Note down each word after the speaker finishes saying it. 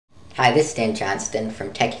Hi, this is Dan Johnston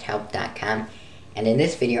from TechItHelp.com, and in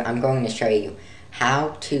this video I'm going to show you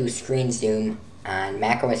how to screen zoom on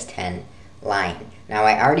macOS 10 Lion. Now,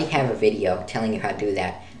 I already have a video telling you how to do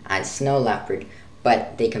that on Snow Leopard,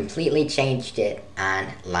 but they completely changed it on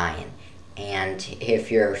Lion. And if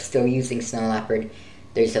you're still using Snow Leopard,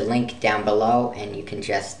 there's a link down below, and you can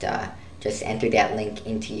just enter that link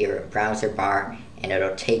into your browser bar, and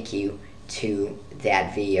it'll take you to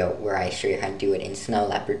that video where I show you how to do it in Snow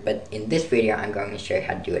Leopard. But in this video, I'm going to show you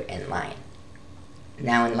how to do it in Lion.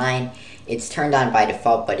 Now, in Lion, it's turned on by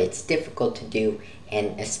default, but it's difficult to do,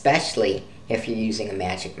 and especially if you're using a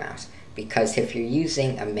Magic Mouse. Because if you're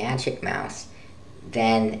using a Magic Mouse,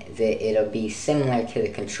 then it'll be similar to the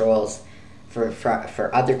controls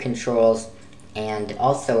for other controls, and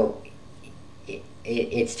also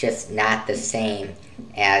it's just not the same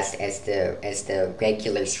as the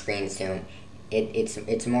regular screen zoom.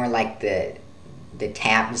 It's more like the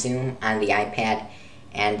tap zoom on the iPad,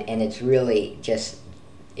 and it's really just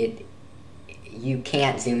you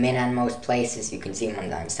can't zoom in on most places. You can zoom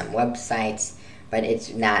in on some websites, but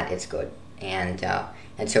it's not as good. And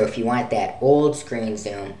so if you want that old screen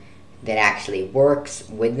zoom that actually works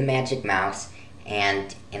with the Magic Mouse,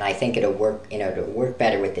 and I think it'll work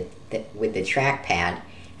better with the trackpad,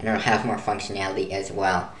 and it'll have more functionality as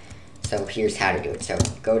well. So here's how to do it. So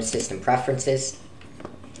go to System Preferences,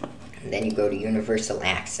 and then you go to Universal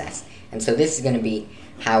Access. And so this is going to be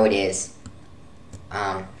how it is.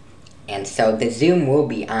 And so the zoom will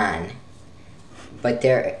be on, but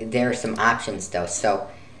there are some options though. So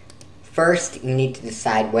first, you need to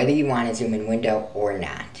decide whether you want a zoom in window or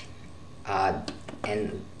not.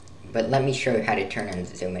 But let me show you how to turn on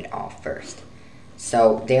the zoom in all first.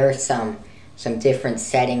 So there are some different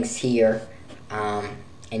settings here,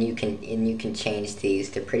 and you can change these.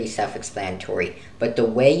 They're pretty self-explanatory. But the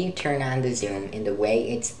way you turn on the zoom and the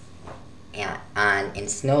way it's on in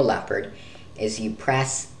Snow Leopard is you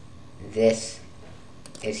press this,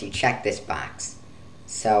 you check this box.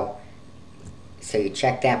 So you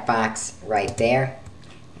check that box right there,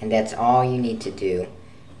 and that's all you need to do.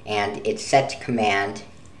 And it's set to command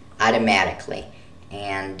automatically,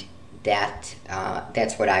 and that's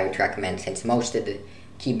what I would recommend, since most of the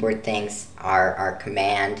keyboard things are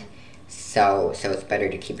command, so it's better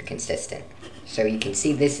to keep it consistent. So you can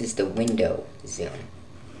see this is the window zoom.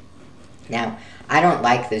 Now, I don't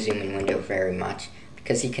like the zoom in window very much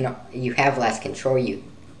because you have less control.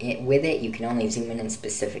 With it, you can only zoom in a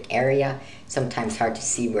specific area. Sometimes hard to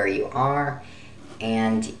see where you are,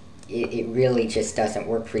 and it really just doesn't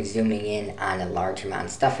work for zooming in on a large amount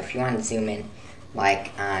of stuff. If you want to zoom in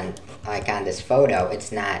like on this photo,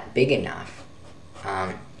 it's not big enough.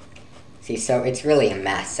 See, so it's really a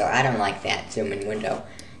mess. So I don't like that zoom in window.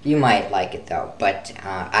 You might like it though, but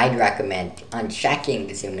I'd recommend unchecking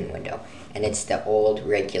the zoom in window, and it's the old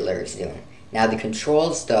regular zoom. Now the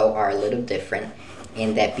controls though are a little different,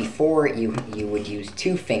 in that before you would use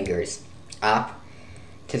 2 fingers up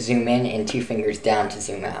to zoom in and 2 fingers down to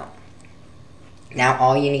zoom out. Now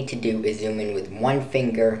all you need to do is zoom in with 1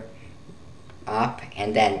 finger up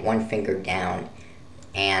and then 1 finger down,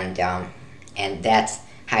 and that's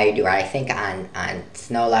how you do it. I think on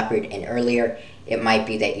Snow Leopard and earlier, it might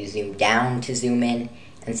be that you zoom down to zoom in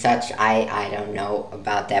and such. I don't know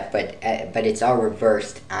about that, but it's all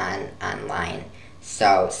reversed on Lion.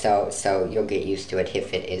 So you'll get used to it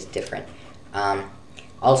if it is different.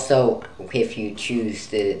 Also, if you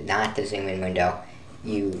choose not the zoom in window,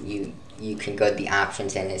 you can go to the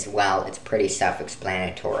options, and as well, it's pretty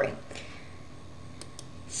self-explanatory.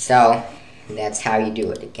 So that's how you do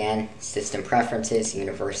it. Again, System Preferences,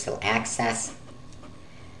 Universal Access,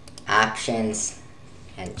 Options,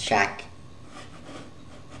 and check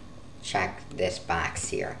this box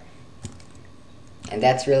here. And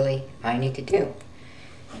that's really all you need to do.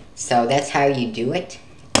 So that's how you do it,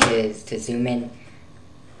 is to zoom in,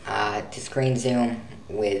 to screen zoom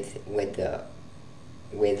with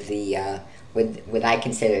I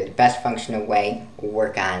consider the best functional way. Will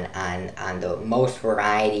work on the most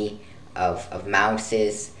variety of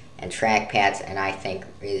mouses and trackpads, and I think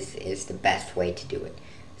is the best way to do it.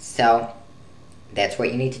 So that's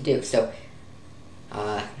what you need to do. So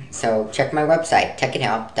check my website,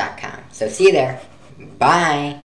 TechItHelp.com. So see you there. Bye.